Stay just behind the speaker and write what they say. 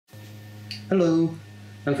Hello,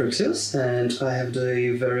 I'm Frixius, and I have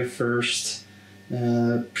the very first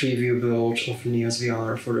preview build of Neos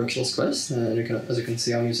VR for the Oculus Quest, and as you can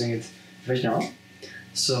see, I'm using it right now.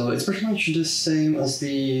 So it's pretty much the same as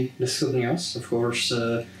the desktop Neos, of course,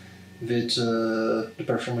 with the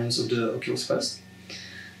performance of the Oculus Quest.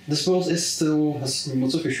 This build still has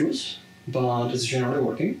lots of issues, but it's generally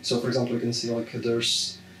working. So for example, you can see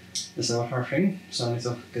there's a harshing, so I need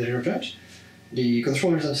to get rid of that. The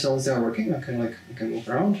controllers themselves, they are working. I can move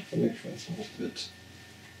around. Let me try to move a bit.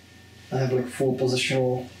 I have full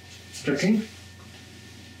positional tracking,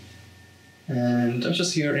 and I'm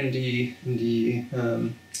just here in the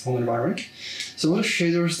home environment. So all the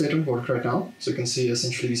shaders, they don't work right now. So you can see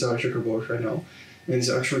essentially these are checkerboard right now, and these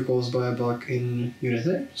are actually caused by a bug in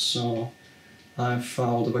Unity. So I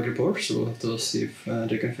found a bug report, so we'll have to see if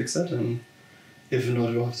they can fix that, and if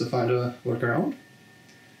not, we'll have to find a workaround.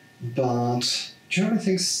 But generally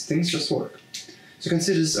things just work. So you can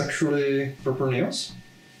see this is actually proper Neos,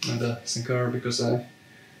 and the syncer because I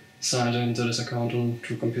signed into this account on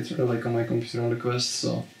on my computer on the Quest,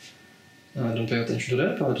 so I don't pay attention to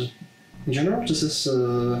that. But in general, this is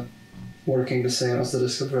working the same as the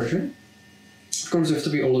desktop version. Of course, you have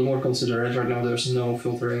to be a little more considerate. Right now, there's no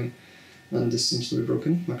filtering, and this seems to be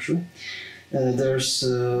broken actually.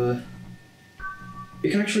 You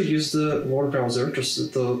can actually use the world browser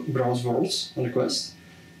just to browse worlds on the Quest,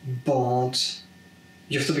 but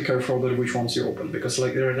you have to be careful about which ones you open, because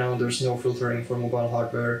right now there's no filtering for mobile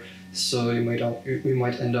hardware, so we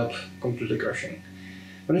might end up completely crashing.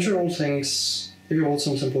 But in general things, if you want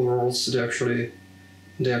some simple worlds, they actually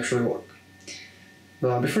work.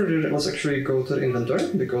 But before that, let's actually go to the inventory,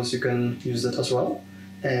 because you can use that as well.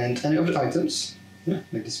 And any of the items, like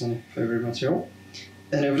this one, favorite material.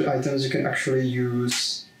 Any of the items you can actually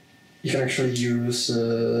use on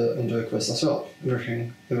the Quest as well.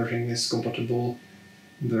 Everything is compatible,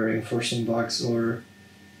 barring for some bugs or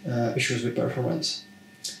issues with performance.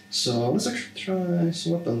 So let's actually try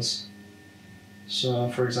some weapons. So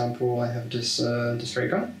for example, I have this ray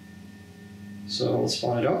gun. So let's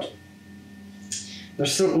spawn it out.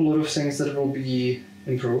 There's still a lot of things that will be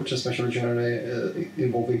improved, especially generally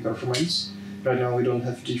involving performance. Right now we don't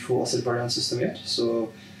have the full asset variant system yet,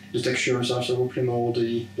 so the textures are still optimal,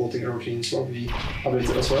 the loading routines will be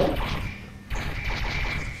updated as well.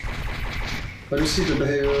 But you see the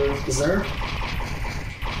behavior is there.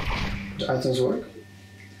 The items work.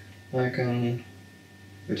 I can...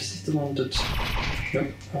 Wait, is this the one that...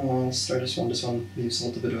 Nope, let's try this one. This one leaves a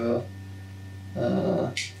little bit of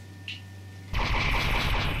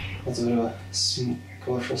a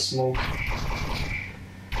colorful smoke.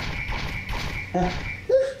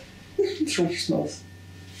 It really smells.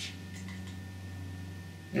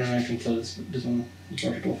 And I can tell this one, the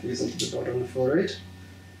particle is a little bit louder than the flow rate.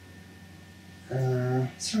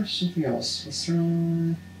 Let's try something else. Let's try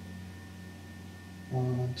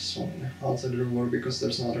this one. Outside the world, because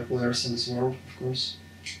there's no other players in this world, of course.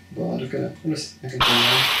 But okay, at least I can tell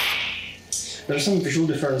now. There are some visual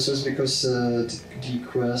differences because the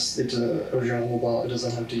Quest, original mobile, it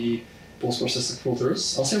doesn't have the post-processed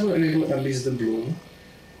filters. I'll say I will enable at least the bloom,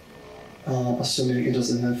 assuming it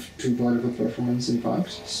doesn't have too wide of a performance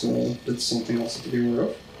impact, so that's something also to be aware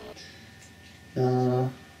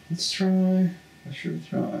of. Let's try, what should we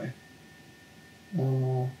try?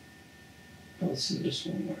 Let's see if this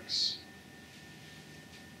one works.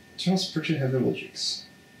 It has pretty heavy logics.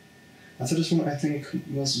 So this one I think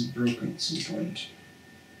was broken at some point.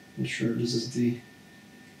 I'm sure this is the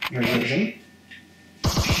right version.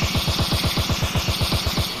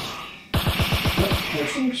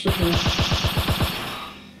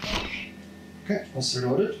 Okay, let's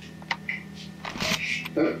reload it.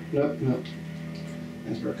 Oh, no.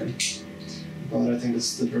 It's broken. But I think this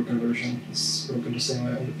is the broken version. It's broken the same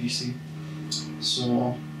way on the PC.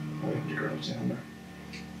 So, I have to grab the hammer.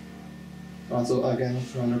 Also, again,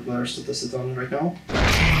 100 players to test it on right now.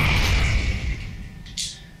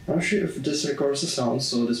 I'm not sure if this records the sounds,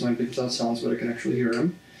 so this might be without sounds, but I can actually hear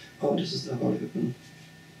them. Oh, this is the volley weapon.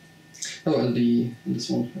 Oh, and this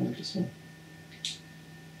one, I like this one.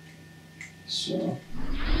 So...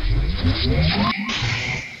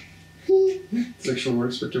 it actually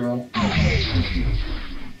works pretty well. Oh,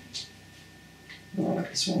 I like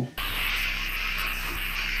this one.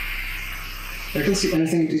 I can see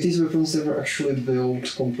anything, these weapons, they were actually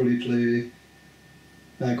built completely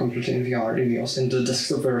in VR, in Neos, in the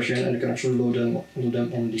desktop version, and you can actually load them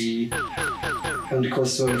on the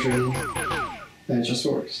Quest version, and it just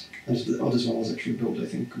works. And this one was actually built, I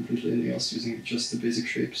think, completely in Neos, using just the basic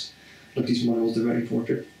shapes. Like these models, they were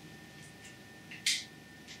imported.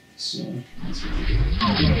 So that's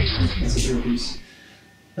a good piece.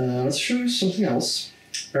 Let's show you something else.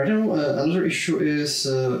 Right now, another issue is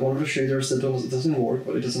one of the shaders that doesn't work,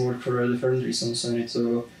 but it doesn't work for different reasons. So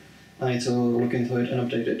I need to look into it and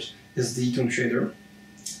update it. Is the tone shader,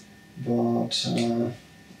 but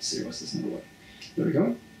let's see what's this number one. There we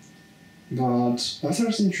go. But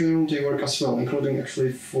avatars in general, they work as well, including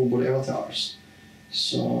actually full body avatars.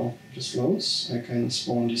 So just loads. I can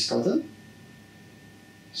spawn the skeleton.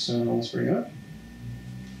 So let's bring it up.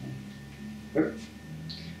 Yep.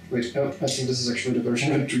 Wait, oh, I think this is actually the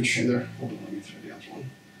version of the twin shader. Hold on, let me try the other one.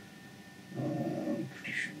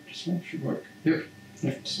 Pretty sure this one should work. Yep.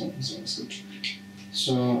 Yeah, this one is good.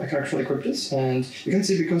 So I can actually equip this, and you can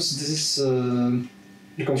see because this is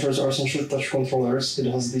the controllers are essentially touch controllers. It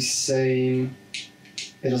has the same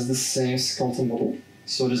skeleton model,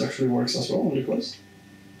 so this actually works as well on the Quest.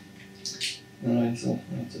 And I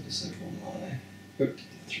need to disable my. Oop,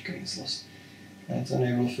 the tracking is lost. I need to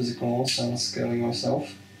enable physical modes. I'm scaling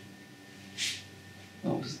myself.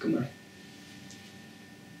 Oh, does it come there?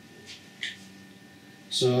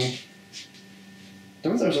 So the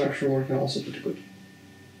avatars are actually working also pretty good.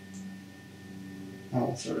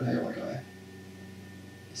 I'll throw the Halo guy.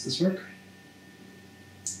 Does this work?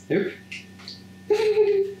 Yep.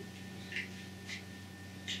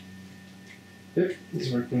 Yep,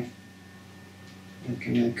 it's working. I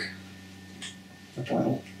can make a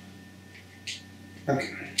file.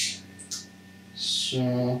 Okay.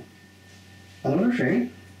 So another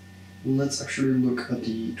thing, let's actually look at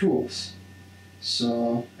the tools.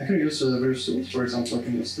 So I can use various tools. For example, I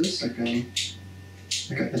can use this. I can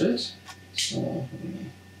edit. So let me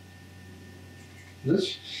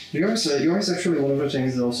this. UI is actually one of the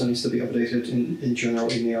things that also needs to be updated in general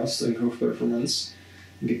in EOS to improve performance,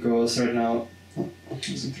 because right now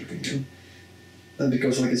isn't working again.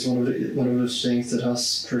 Because like it's one of those things that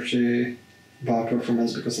has pretty bad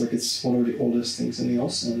performance, because like it's one of the oldest things in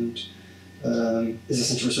EOS and is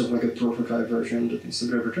essentially sort of like a prototype version that needs to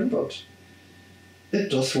be rewritten, but it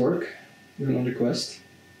does work even on the Quest.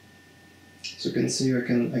 So you can see I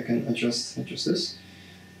can adjust this.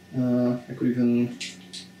 I could even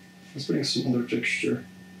let's bring some other texture.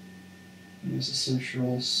 Use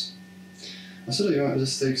essentials. I said that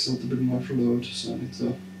this takes a little bit more to load, so I need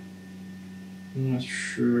to. I'm not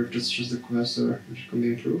sure if that's just the Quest or if it can be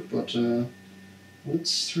improved, but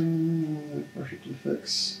let's try particle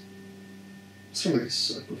effects. Let's try like a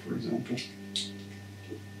circle, for example.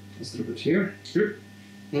 Let's do a bit here. Here.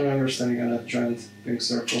 Now we're standing on a giant pink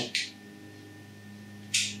circle.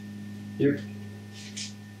 Yep.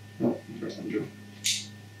 Oh, there's undo.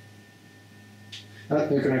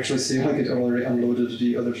 You can actually see like it already unloaded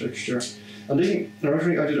the other texture. And then another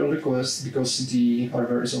thing I did on the Quest, because the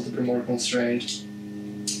hardware is a little bit more constrained,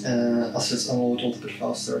 assets unload a little bit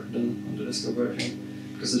faster than on the desktop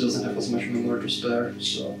version, because it doesn't have as much memory to spare,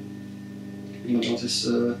 so you might notice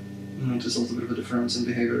a little bit of a difference in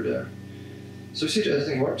behavior there. So you see the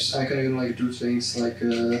editing works. I can even like do things like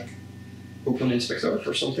open inspector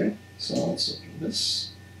or something. So let's open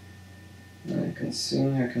this. I can see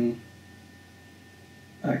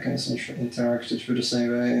I can essentially interact it with the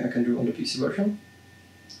same way I can do on the PC version.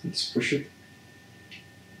 Let's push it.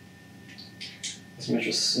 As much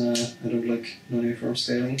as I don't like non-uniform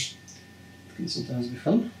scaling, it can sometimes be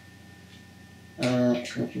fun. I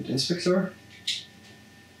can open the inspector.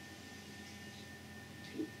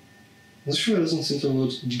 This actually doesn't seem to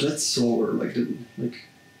load that slower like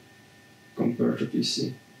compared to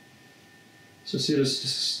PC. So see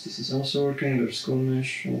this is also working. There's cone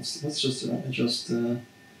mesh. Let's just adjust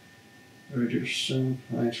reduce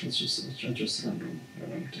height. Let's just adjust random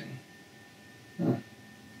thing. Not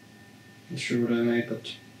sure what I made,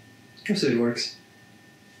 but I see it works.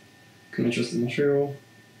 Can adjust the material.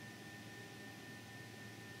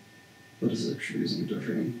 But this is actually using the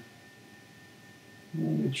frame.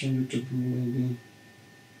 Let me change it to blue maybe.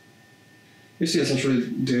 You see, essentially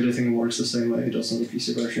the editing works the same way it does on the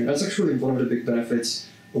PC version. That's actually one of the big benefits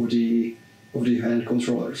of the hand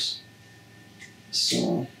controllers.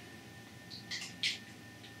 So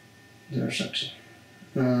there's that.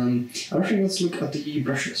 I think let's look at the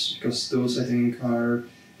brushes, because those I think are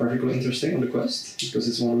particularly interesting on the Quest, because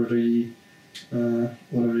it's one of the I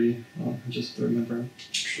just remember.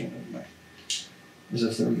 Actually, never mind. I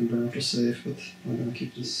just remember how to save, but I'm gonna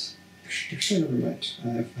keep this. Actually, never mind. I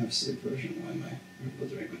have a saved version. Why am I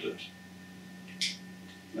bothering with it?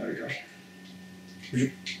 There we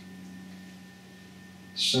go.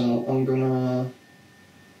 So I'm gonna.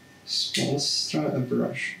 Let's try a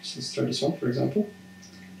brush. So let's try this one, for example.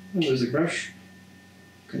 And there's a brush.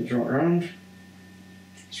 You can draw around.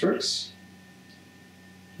 This works.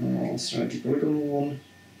 Let's try the polygon one.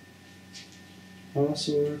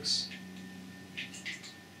 Also works.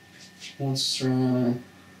 Let's try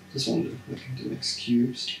this one, like the next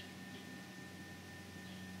cubes.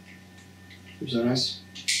 Cubes are nice.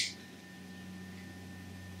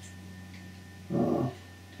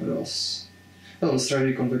 What else? Oh, let's try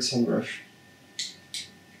the convex hull brush.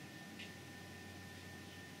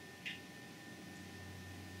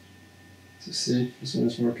 To see, this one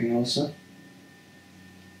is working also.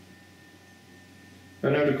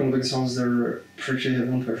 Right now the convex hulls, they're pretty heavy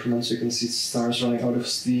on performance. You can see stars running out of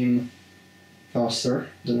steam faster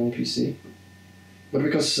than on PC. But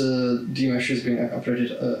because DMesh is being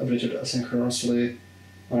updated asynchronously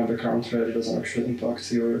on a background thread, it doesn't actually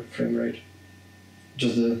impact your frame rate.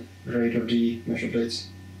 Just the rate of the mesh updates.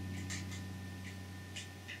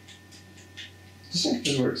 So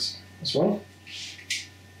it works as well.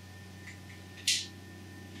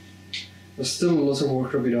 There's still lots of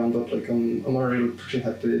work to be done, but like I'm already pretty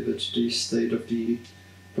happy with the state of the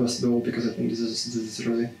Quest build, because I think this is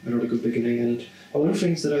really a really good beginning, and a lot of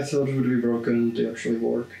things that I thought would be broken, they actually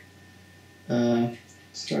work.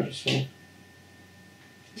 Let's try this one.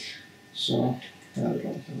 So yeah, I don't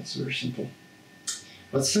know, that's very simple.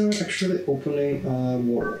 Let's start actually opening a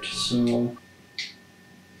world. So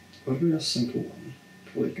what would be a simple one?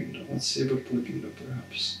 Polykingdom. Let's see about Polykingdom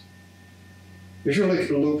perhaps. Usually like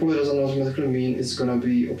low poly doesn't automatically mean it's gonna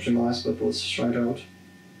be optimized, but let's try it out.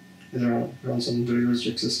 It runs on the reverse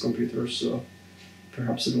access computer, so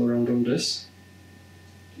perhaps it will run on this.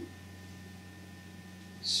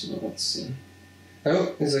 So let's see.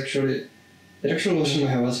 Oh, it actually wasn't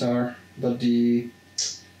my avatar, but the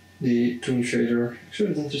toon shader.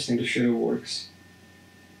 Actually, it's interesting. The shadow works.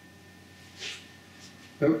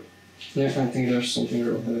 Oh, yeah, I think there's something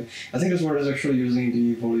real heavy. I think this word is actually using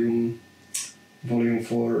the volume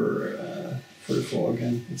for the flow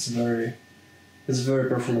again. It's very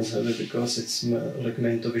performance heavy because it's like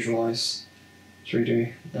meant to visualize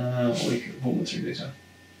 3D like volumetry data.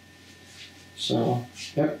 So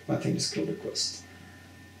yeah, I think this killed the Quest.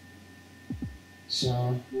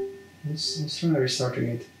 So let's try restarting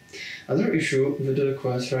it. Another issue with the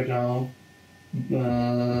Quest right now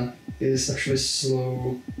is actually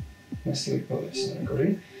slow.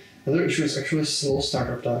 Recording. Another issue is actually slow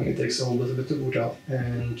startup time. It takes a little bit to boot up,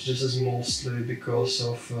 and this is mostly because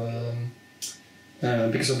of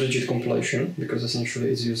the JIT compilation. Because essentially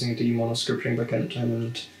it's using the monoscripting backend,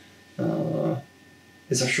 and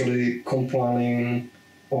it's actually compiling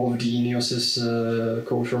all of the Neosys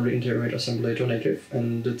code from the integrated assembly to native,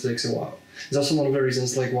 and it takes a while. It's also one of the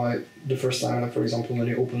reasons like why the first time, like for example, when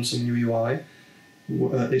you open some new UI,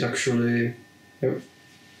 it actually. Oh,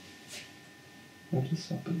 what has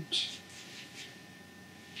happened?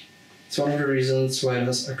 It's one of the reasons why it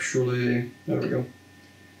has actually. There we go.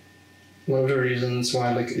 One of the reasons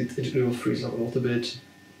why like it will freeze up a little bit,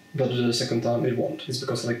 but the second time it won't. It's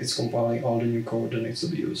because like it's compiling all the new code that needs to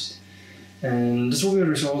be used. And this will be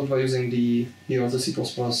resolved by using the other C++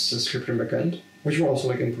 scripting backend, which will also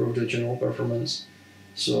like improve the general performance.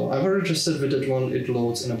 So I've already tested with that one. It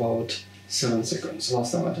loads in about 7 seconds.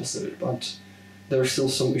 Last time I tested it, but there are still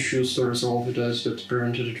some issues to resolve with it that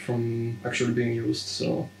prevented it from actually being used.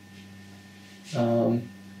 So the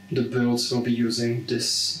builds will be using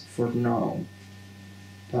this for now.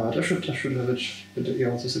 But I should have it with the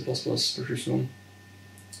ELT C++ pretty soon.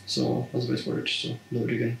 So let's wait for it to load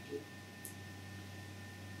again.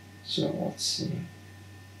 So let's see.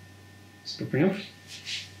 It's popping up.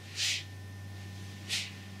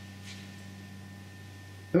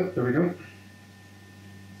 Oh, there we go.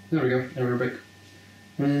 There we go, and we're back.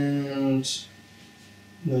 And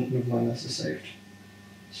then minus is saved.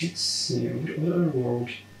 So let's see, what other world?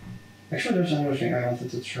 Actually, there's another thing I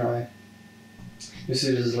wanted to try. You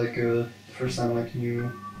see, this is like the first time like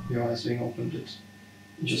new UI is being opened, it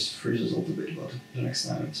just freezes a little bit, but the next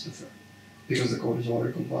time it's better. Because the code is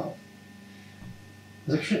already compiled.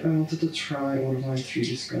 Actually, I wanted to try one of my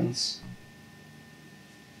 3D scans.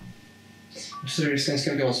 3D scans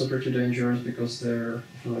can be also pretty dangerous because they're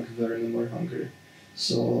like very memory hungry.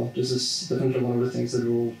 So this is definitely one of the things that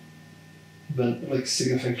will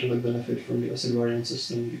significantly benefit from the acid variant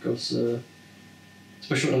system, because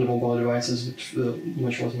especially on the mobile devices with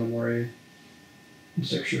much less memory, the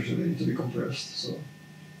textures really need to be compressed. So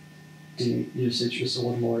the usage is a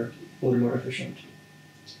lot more efficient.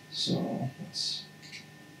 So let's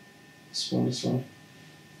spawn this one.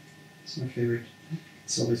 It's my favorite.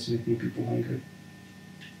 It's always making people hungry.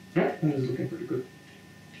 Yeah, and it's looking pretty good.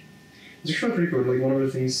 It's actually pretty good. Like one of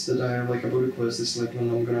the things that I like about the Quest is like when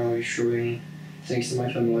I'm gonna be showing things to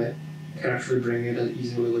my family, I can actually bring it and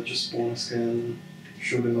easily like just spawn a scan,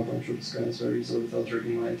 show them a bunch of these guys very easily without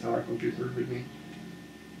dragging my entire computer with me.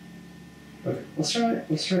 Okay, let's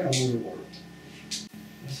try another world.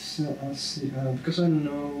 Let's see, because I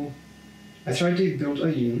know I tried to build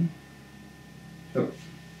a yin. Oh.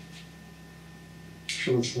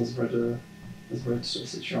 Sure, let's write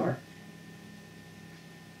just a jar.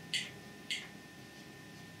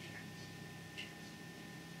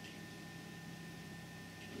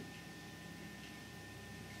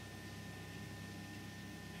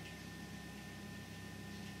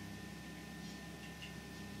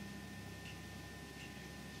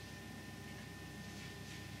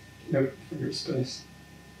 Nope, forget space.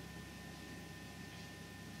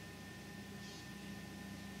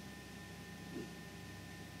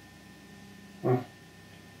 Well,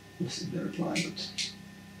 let's see their reply, but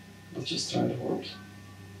let's just try the world.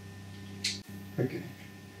 Okay.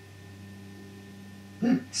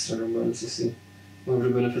 Start on balance, you see. One of the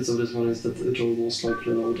benefits of this one is that it will most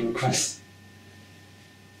likely load on a quest.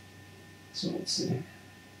 So let's see.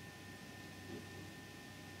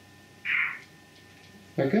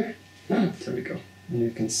 Okay, there we go. And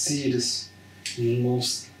you can see this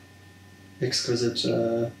most exquisite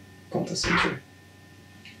contest feature.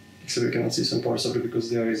 Except we cannot see some parts of it because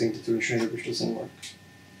they are using the toon shader, which doesn't work.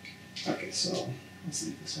 Okay, so let's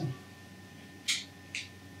leave this one.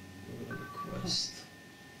 Go to the quest.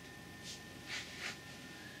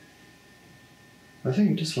 I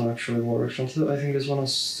think this one actually works. I think this one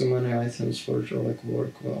has too many items for it to like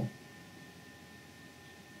work well.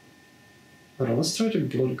 But let's try the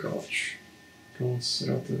blood gouge.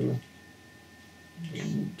 Relatively.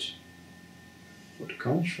 Blood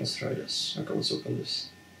gouge? Let's try this. Okay, let's open this.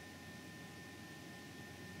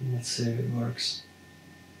 Let's see if it works.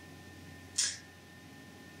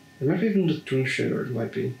 It might be even the toon shader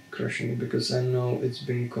might be crashing it because I know it's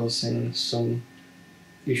been causing some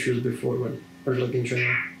issues before when, or like in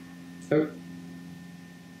general. Oh,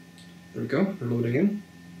 there we go. We're loading in.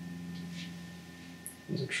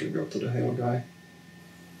 Let's actually go to the Halo guy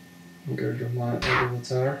and get rid of my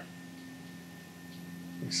avatar.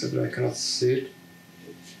 Except that I cannot see it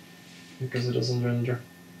because it doesn't render.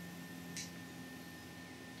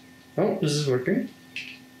 Oh, this is working.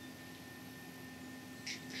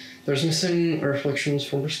 There's missing reflections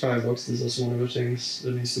from the skybox. This is also one of the things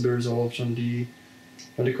that needs to be resolved on the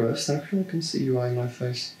quest. Actually, I can see UI in my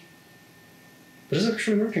face. But it's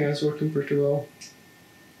actually working. It's working pretty well.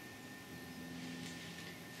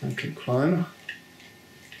 I can climb.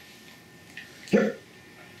 Yep.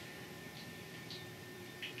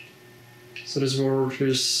 So this world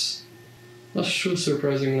is not too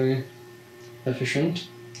surprisingly efficient.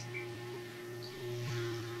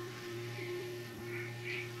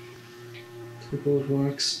 Typical it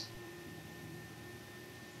works.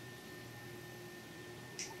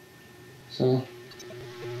 So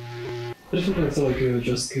I definitely feel like you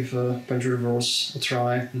just give Benji Reverse a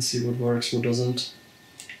try and see what works, what doesn't.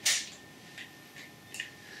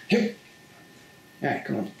 Yep. Yeah,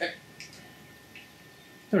 come on.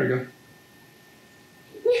 There we go.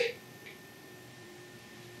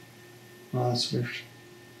 Oh, that's weird.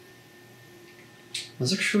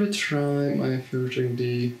 Let's actually try my filtering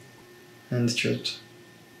the hand chat.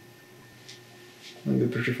 Might be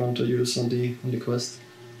pretty fun to use on the quest.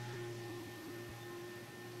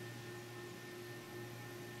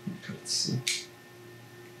 Okay, let's see.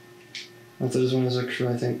 After this one is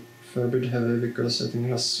actually, I think, a fair bit heavy because I think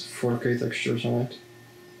it has 4K textures on it.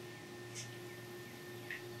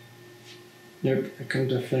 Yep, I can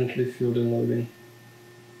definitely feel the loading.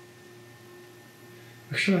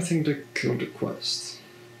 Actually, I think they killed the quest.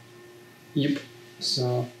 Yep.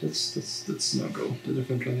 So that's no go. They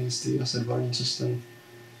definitely needs the asset variant system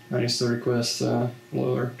and needs to request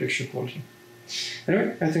lower texture quality.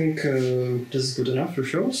 Anyway, I think this is good enough to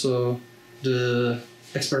show. So the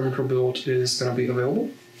experimental build is gonna be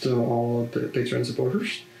available to all Patreon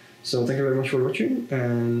supporters. So thank you very much for watching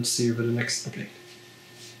and see you for the next update.